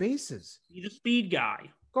guy on the bases. He's a speed guy.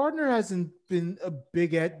 Gardner hasn't been a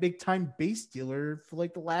big time base stealer for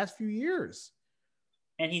like the last few years.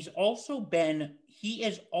 And he is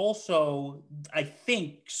also, I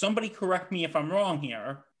think, somebody correct me if I'm wrong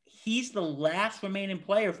here, he's the last remaining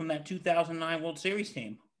player from that 2009 World Series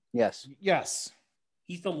team. Yes.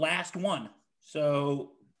 He's the last one.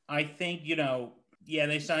 So I think,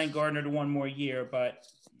 they signed Gardner to one more year, but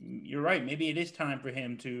you're right. Maybe it is time for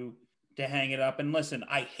him to hang it up. And listen,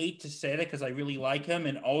 I hate to say that because I really like him.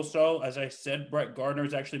 And also, as I said, Brett Gardner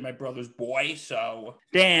is actually my brother's boy. So,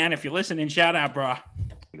 Dan, if you're listening, shout out, bro.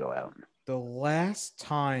 Go out. The last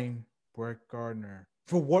time Brett Gardner,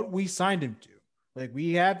 for what we signed him to, like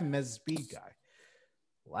we have him as a speed guy.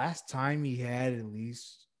 Last time he had at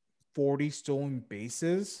least 40 stolen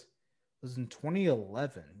bases was in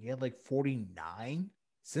 2011. He had like 49.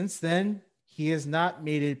 Since then, he has not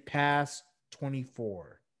made it past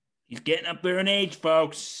 24. He's getting up there in age,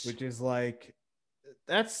 folks. Which is like,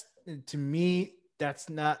 Gardner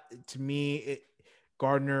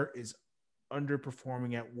is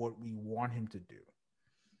underperforming at what we want him to do.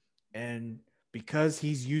 And because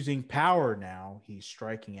he's using power now, he's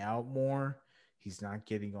striking out more. He's not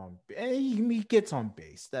getting on. He gets on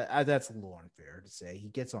base. That's a little unfair to say. He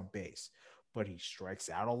gets on base, but he strikes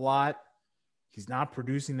out a lot. He's not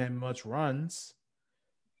producing that much runs.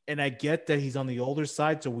 And I get that he's on the older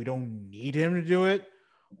side, so we don't need him to do it.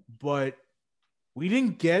 But we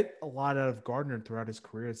didn't get a lot out of Gardner throughout his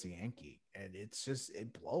career as a Yankee, and it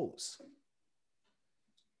blows.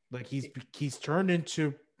 Like he's turned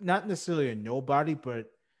into not necessarily a nobody, but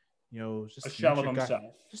just a shell of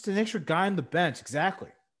himself. Just an extra guy on the bench. Exactly.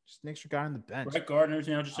 Just an extra guy on the bench. Brett Gardner's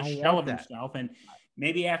now just a shell of himself. And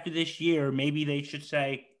maybe after this year, maybe they should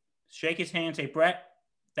shake his hand, say, Brett,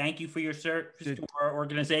 thank you for your service to our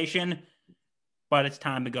organization, but it's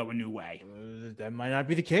time to go a new way. That might not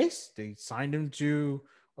be the case. They signed him to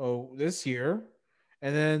this year,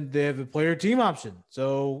 and then they have a player team option.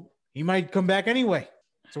 So he might come back anyway.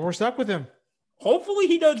 So we're stuck with him. Hopefully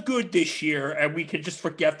he does good this year, and we can just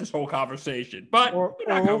forget this whole conversation. But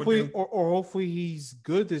hopefully he's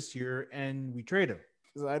good this year, and we trade him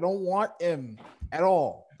because I don't want him at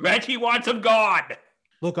all. Reggie wants him gone.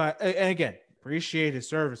 Look, and again, appreciate his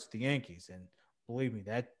service to the Yankees, and believe me,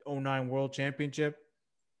 that 2009 World Championship,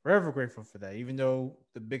 forever grateful for that. Even though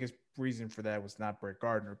the biggest reason for that was not Brett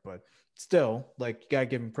Gardner, but still, like you gotta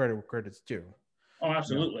give him credit where credit's due. Oh,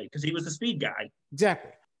 absolutely, because he was the speed guy.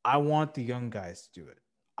 Exactly. I want the young guys to do it.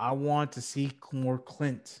 I want to see more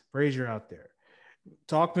Clint Frazier out there.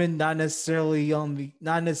 Tauchman, not necessarily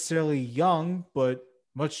young, but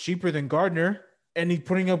much cheaper than Gardner, and he's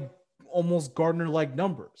putting up almost Gardner-like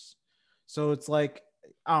numbers. So it's like,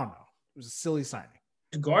 I don't know. It was a silly signing.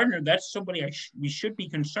 Gardner, that's somebody we should be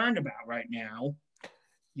concerned about right now.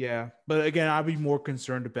 Yeah, but again, I'd be more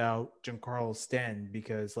concerned about Giancarlo Stanton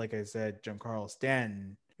because, like I said, Giancarlo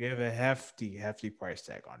Stanton, we have a hefty price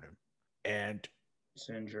tag on him. And he's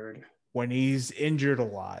injured. When he's injured a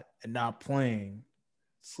lot and not playing,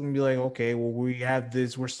 it's going to be like, okay, well, we have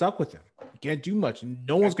this. We're stuck with him. We can't do much.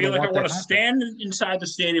 No one's going to want that. I want to stand inside the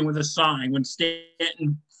stadium with a sign when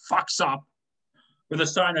Stanton fucks up with a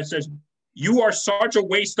sign that says, "You are such a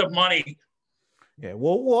waste of money." Yeah,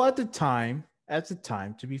 well, at the time,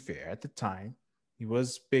 to be fair, at the time, he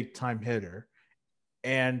was big time hitter,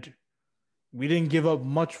 and we didn't give up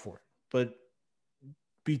much for it, but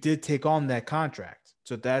we did take on that contract,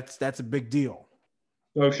 so that's a big deal.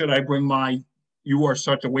 So should I bring my "You are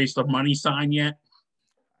such a waste of money" sign yet?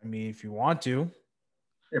 I mean, if you want to.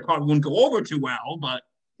 It probably wouldn't go over too well, but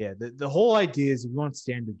yeah, the whole idea is we want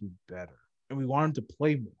Stan to do better, and we want him to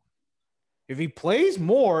play more. If he plays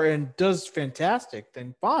more and does fantastic,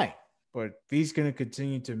 then fine. But if he's going to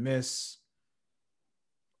continue to miss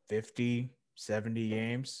 50, 70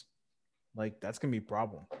 games, like that's going to be a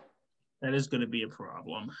problem. That is going to be a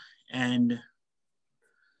problem. And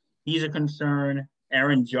he's a concern.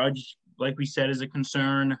 Aaron Judge, like we said, is a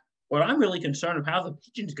concern. What I'm really concerned of how the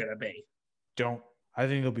pitching's going to be. I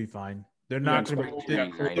think they'll be fine. They're not going to be.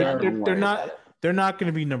 They're not going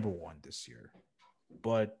to be number one this year,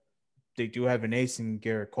 but they do have an ace in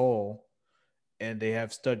Garrett Cole, and they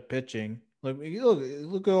have stud pitching. Look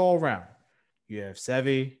at all around. You have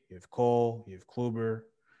Sevy, you have Cole, you have Kluber.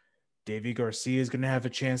 Davy Garcia is going to have a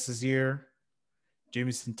chance this year.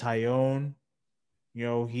 Jameson Taillon,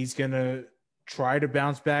 he's going to try to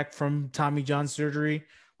bounce back from Tommy John surgery.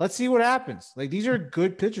 Let's see what happens. Like, these are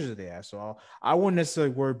good pitchers that they have, so I wouldn't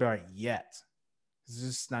necessarily worry about it yet. It's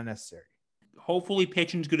just not necessary. Hopefully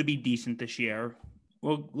pitching's going to be decent this year.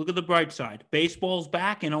 Well, look at the bright side. Baseball's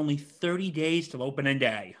back in only 30 days till opening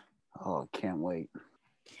day. Oh, can't wait.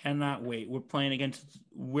 Cannot wait. We're playing against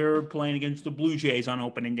the Blue Jays on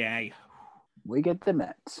opening day. We get the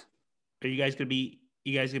Mets. Are you guys gonna be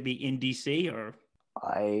in DC or?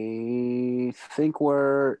 I think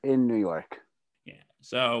we're in New York. Yeah.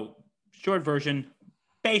 So short version,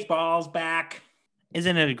 baseball's back.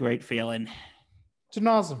 Isn't it a great feeling? It's an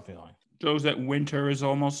awesome feeling. Shows that winter is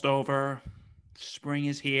almost over. Spring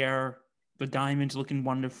is here. The diamond's looking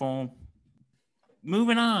wonderful.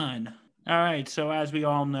 Moving on. All right. So as we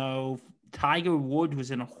all know, Tiger Woods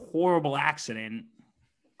was in a horrible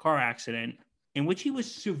car accident, in which he was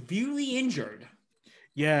severely injured.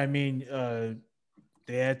 Yeah, I mean,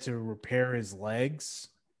 they had to repair his legs.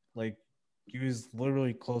 Like, he was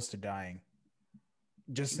literally close to dying.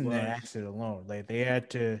 Just in that accident alone. Like, they had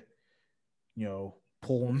to,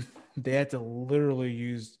 pull him. They had to literally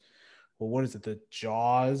use, what is it? The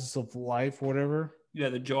jaws of life, whatever. Yeah,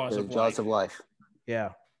 the jaws of life. Yeah.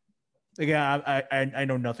 Again, I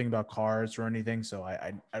know nothing about cars or anything, so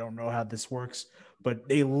I don't know how this works. But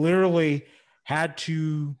they literally had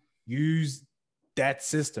to use that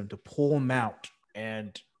system to pull him out,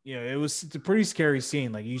 and it's a pretty scary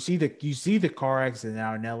scene. Like, you see the car accident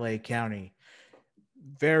now in LA County,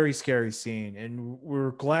 very scary scene, and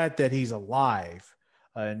we're glad that he's alive,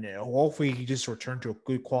 and hopefully he just returned to a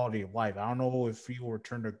good quality of life. I don't know if he will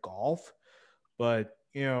return to golf, but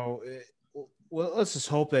well, let's just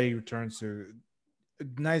hope that he returns to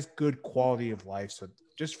a nice, good quality of life. So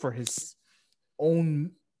just for his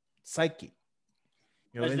own psyche,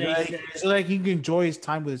 so that he can enjoy his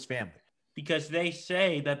time with his family. Because they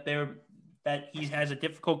say that he has a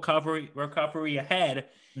difficult recovery ahead,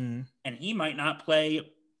 and he might not play.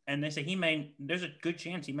 And they say there's a good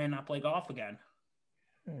chance he may not play golf again.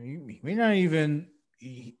 He may not even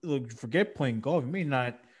forget playing golf.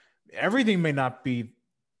 Everything may not be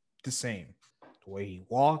the same. The way he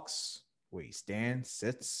walks, the way he stands,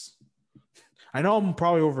 sits. I know I'm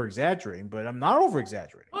probably over exaggerating, but I'm not over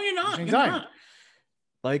exaggerating. Oh, you're not. You're not.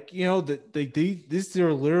 Like, these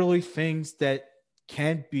are literally things that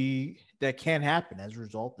can happen as a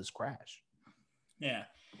result of this crash. Yeah.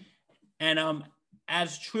 And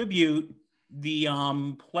as tribute, the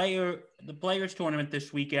players tournament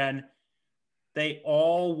this weekend, they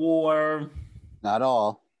all wore, not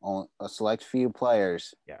all, only a select few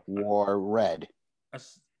players wore red. A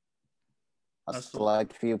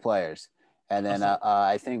select few players. And then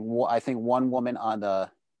I think one woman on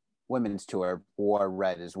the women's tour wore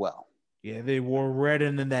red as well. Yeah, they wore red,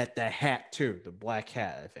 and then that hat too, the black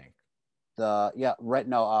hat, I think.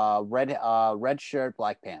 Red shirt,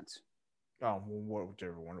 black pants. Oh,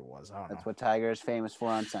 whichever one it was. I don't know. That's what Tiger is famous for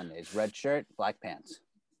on Sundays: red shirt, black pants.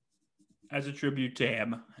 As a tribute to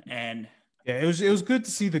him, and yeah, it was good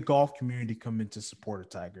to see the golf community come in to support a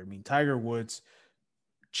Tiger. I mean, Tiger Woods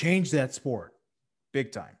changed that sport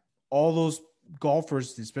big time. All those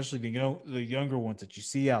golfers, especially the younger ones that you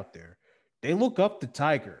see out there, they look up to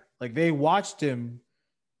Tiger. Like, they watched him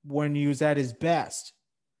when he was at his best.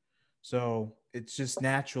 So it's just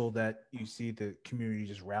natural that you see the community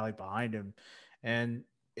just rally behind him, and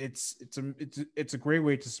it's a great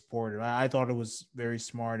way to support him. I thought it was very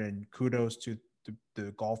smart, and kudos to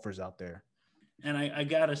the golfers out there. And I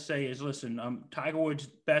gotta say listen, Tiger Woods,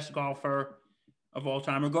 best golfer of all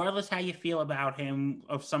time, regardless how you feel about him,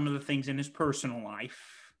 of some of the things in his personal life.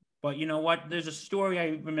 But you know what? There's a story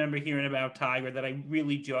I remember hearing about Tiger that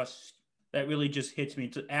really just hits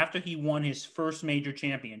me. After he won his first major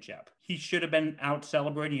championship, he should have been out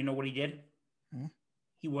celebrating. You know what he did?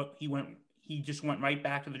 He just went right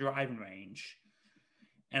back to the driving range.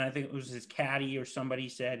 And I think it was his caddy or somebody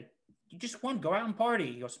said, "You just won. Go out and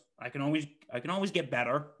party." He goes, I can always get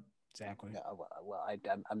better." Exactly. Yeah, well,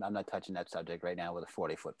 I'm not touching that subject right now with a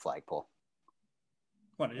 40-foot flagpole.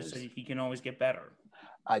 What? I just said he can always get better.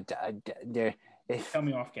 Tell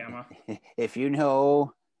me off camera. If you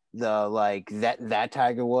know that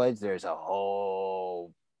Tiger Woods, there's a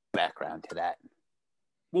whole background to that.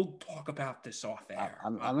 We'll talk about this off air.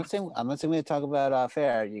 I'm not saying we talk about off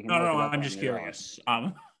air. You can. No. I'm just curious.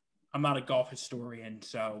 I'm not a golf historian,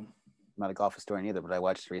 so I'm not a golf historian either, but I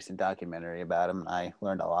watched a recent documentary about him. And I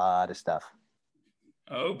learned a lot of stuff.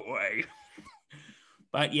 oh boy.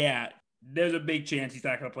 But yeah, there's a big chance he's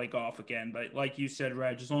not going to play golf again. But like you said,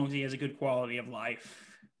 Reg, as long as he has a good quality of life.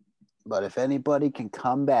 But if anybody can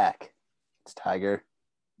come back, it's Tiger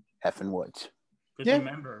effing Woods. Because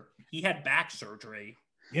remember, he had back surgery.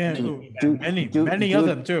 Yeah, many of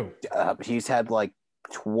them too. He's had like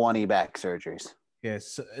 20 back surgeries.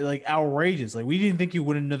 Yes, like outrageous. Like we didn't think he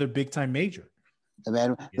would win another big time major.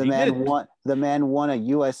 The man won a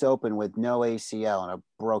U.S. Open with no ACL and a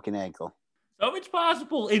broken ankle. So it's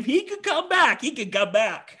possible. If he could come back, he could come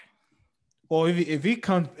back. Well, if he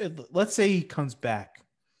comes, let's say he comes back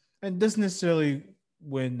and doesn't necessarily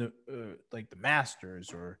win like the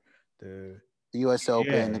Masters or the U.S.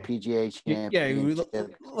 Open, the PGA Championship. Yeah,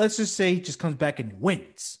 let's just say he just comes back and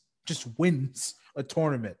wins a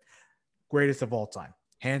tournament. Greatest of all time,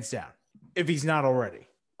 hands down. If he's not already.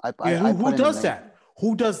 Who does that?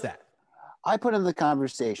 Who does that? I put in the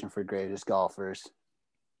conversation for greatest golfers.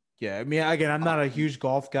 Yeah, I mean, again, I'm not a huge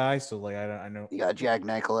golf guy, so like I know. You got Jack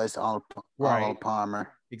Nicklaus, Arnold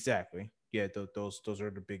Palmer. Exactly. Yeah, those are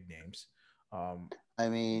the big names. I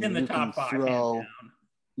mean, in the top five.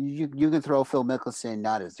 You can throw Phil Mickelson,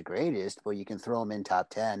 not as the greatest, but you can throw him in top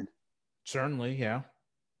 10. Certainly, yeah.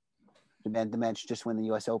 The man should just win the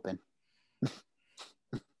U.S. Open.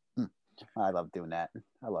 I love doing that.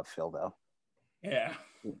 I love Phil, though. Yeah,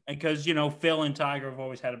 because, Phil and Tiger have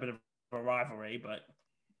always had a bit of a rivalry, but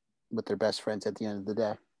they're best friends at the end of the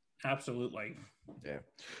day. Absolutely. Yeah.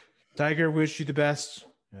 Tiger, wish you the best.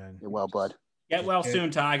 And you're well, bud. Get well soon,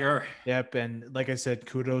 Tiger. Yep, and like I said,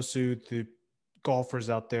 kudos to the golfers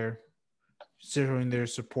out there showing their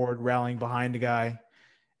support, rallying behind the guy,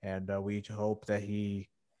 and we hope that he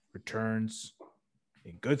returns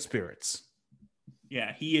in good spirits.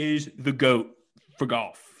 Yeah, he is the GOAT for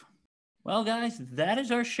golf. Well, guys, that is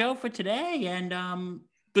our show for today, and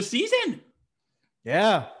the season.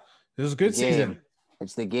 Yeah, it was a good season.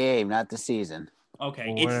 It's the game, not the season.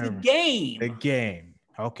 Okay, it's the game. The game.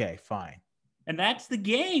 Okay, fine. And that's the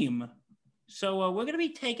game. So we're going to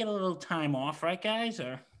be taking a little time off, right, guys?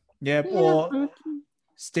 Yeah, well,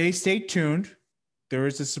 stay tuned. There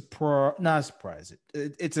is a surprise, not a surprise.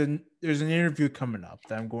 There's an interview coming up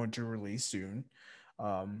that I'm going to release soon.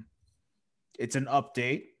 It's an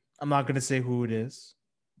update. I'm not going to say who it is,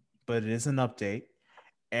 but it is an update.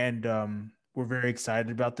 And we're very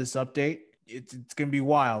excited about this update. It's going to be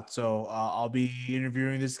wild. So I'll be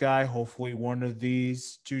interviewing this guy. Hopefully one of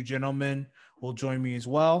these two gentlemen will join me as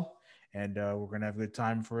well. And we're going to have a good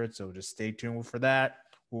time for it. So just stay tuned for that.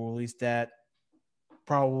 We'll release that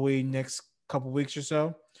probably next couple weeks or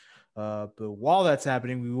so. But while that's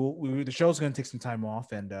happening, the show's going to take some time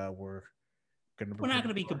off, and we're not going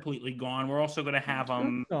to be completely gone. We're also going to have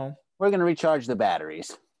we're going to recharge the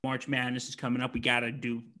batteries. March Madness is coming up. We got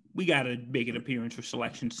to make an appearance for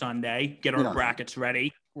Selection Sunday. Get our brackets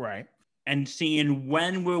ready. Right. And seeing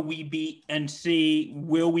when will we be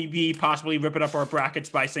possibly ripping up our brackets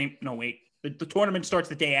by the tournament starts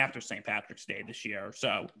the day after St. Patrick's Day this year.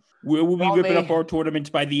 So we'll be ripping up our tournaments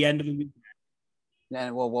by the end of the week.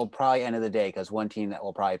 And we'll probably end of the day because one team that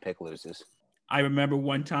will probably pick loses. I remember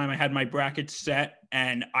one time I had my brackets set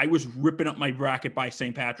and I was ripping up my bracket by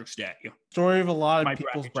St. Patrick's Day. Story of a lot of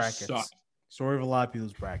people's brackets. Story of a lot of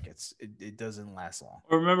people's brackets. It doesn't last long.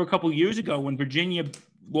 I remember a couple of years ago when Virginia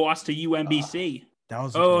lost to UMBC. That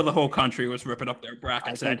was the whole country was ripping up their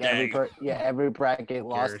brackets that day. Every bracket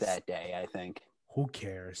lost that day, I think. Who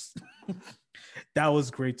cares? That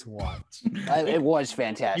was great to watch. It was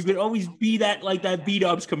fantastic. You could always be that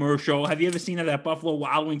B-Dubs commercial. Have you ever seen that Buffalo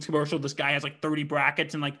Wild Wings commercial? This guy has 30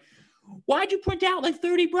 brackets and why'd you print out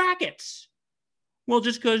 30 brackets? Well,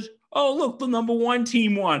 just because, look, the number one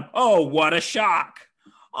team won. Oh, what a shock.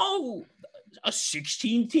 Oh, a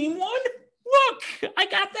 16-team won? Look, I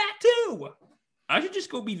got that too. I should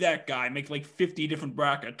just go be that guy, make 50 different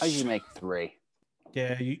brackets. I usually make 3.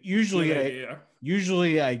 Yeah,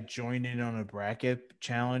 usually I join in on a bracket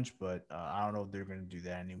challenge, but I don't know if they're going to do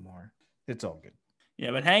that anymore. It's all good.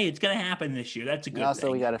 Yeah, but hey, it's going to happen this year. That's a good thing. Also,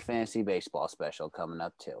 we got a fantasy baseball special coming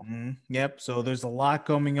up too. Mm-hmm. Yep. So there's a lot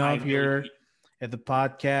coming up here at the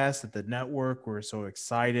podcast, at the network. We're so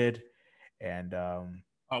excited. And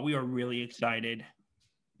we are really excited.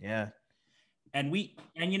 Yeah. And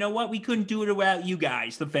you know what? We couldn't do it without you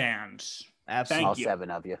guys, the fans. Absolutely. All 7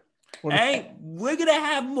 of you. Hey, we're going to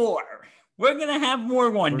have more. We're going to have more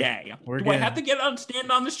one day. I have to stand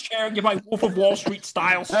on this chair and give my Wolf of Wall Street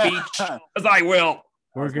style speech? Because I will.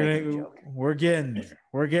 We're getting there. We're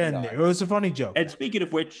getting there. It was a funny joke. And speaking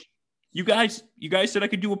of which, You guys said I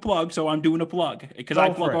could do a plug, so I'm doing a plug because I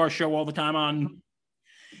plug our show all the time on.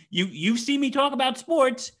 You've seen me talk about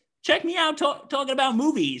sports. Check me out talking about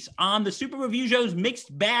movies on the Super Review Show's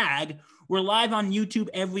Mixed Bag. We're live on YouTube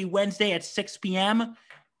every Wednesday at 6 p.m.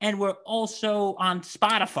 And we're also on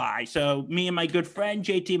Spotify. So me and my good friend,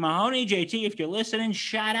 JT Mahoney. JT, if you're listening,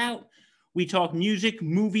 shout out. We talk music,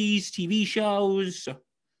 movies, TV shows.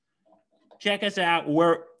 Check us out.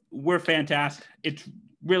 We're fantastic. It's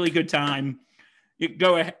really good time. You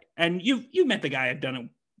go ahead. And you met the guy I've done it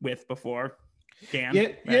with before, Dan.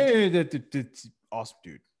 Yeah, that's awesome,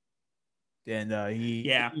 dude. And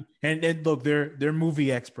and look, they're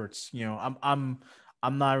movie experts. You know, I'm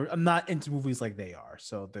not into movies like they are,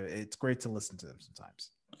 so it's great to listen to them sometimes.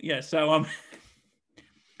 Yeah, so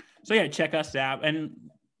check us out, and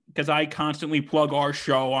because I constantly plug our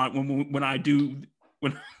show on when I do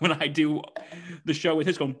the show with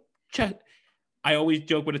his going check. I always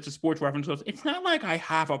joke when it's a sports reference. It's not like I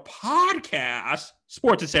have a podcast.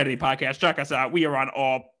 Sports Insanity Podcast. Check us out. We are on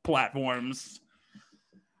all platforms.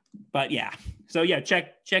 But yeah, so yeah,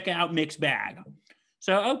 check out Mixed Bag.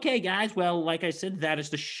 So, okay, guys. Well, like I said, that is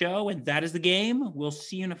the show and that is the game. We'll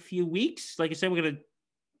see you in a few weeks. Like I said, we're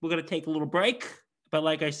gonna take a little break. But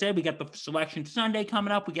like I said, we got the Selection Sunday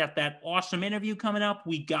coming up. We got that awesome interview coming up.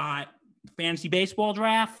 We got fantasy baseball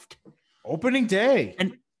draft. Opening day.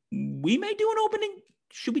 And we may do an opening.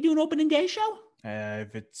 Should we do an opening day show?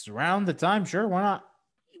 If it's around the time, sure. Why not?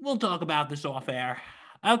 We'll talk about this off air.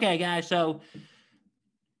 Okay, guys. So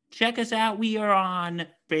check us out. We are on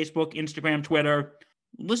Facebook, Instagram, Twitter.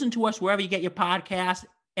 Listen to us wherever you get your podcast.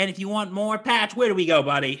 And if you want more, Patch, where do we go,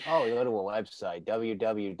 buddy? Oh, you go to a website,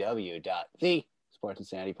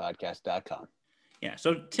 www.thesportsinsanitypodcast.com. Yeah,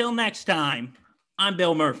 so till next time, I'm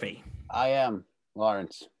Bill Murphy. I am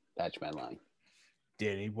Lawrence Patchman Line.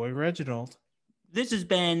 Danny Boy Reginald. This has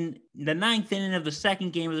been the 9th inning of the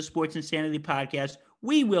second game of the Sports Insanity Podcast.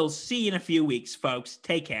 We will see you in a few weeks, folks.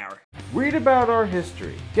 Take care. Read about our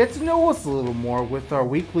history. Get to know us a little more with our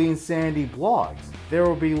weekly Insanity blogs. There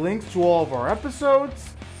will be links to all of our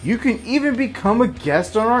episodes. You can even become a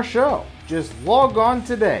guest on our show. Just log on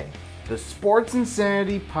today.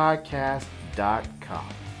 thesportsinsanitypodcast.com.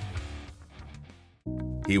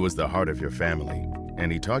 He was the heart of your family,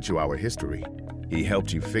 and he taught you our history. He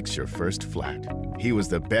helped you fix your first flat. He was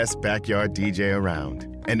the best backyard DJ around.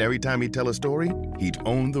 And every time he'd tell a story, he'd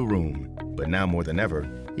own the room. But now more than ever,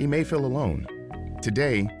 he may feel alone.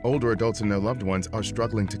 Today, older adults and their loved ones are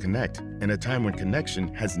struggling to connect in a time when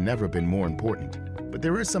connection has never been more important. But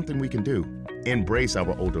there is something we can do. Embrace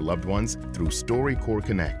our older loved ones through StoryCorps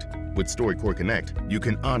Connect. With StoryCorps Connect, you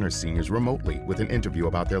can honor seniors remotely with an interview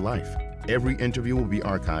about their life. Every interview will be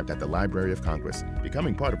archived at the Library of Congress,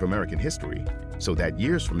 becoming part of American history, so that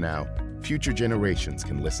years from now, future generations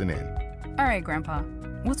can listen in. All right, Grandpa,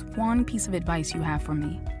 what's one piece of advice you have for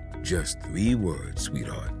me? Just 3 words,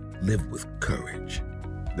 sweetheart. Live with courage.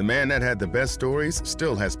 The man that had the best stories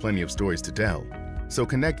still has plenty of stories to tell. So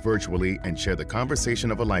connect virtually and share the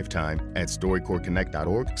conversation of a lifetime at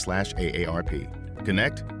StoryCorpsConnect.org/AARP.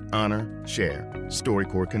 Connect, honor, share.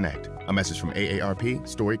 StoryCorps Connect. A message from AARP,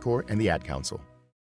 StoryCorps, and the Ad Council.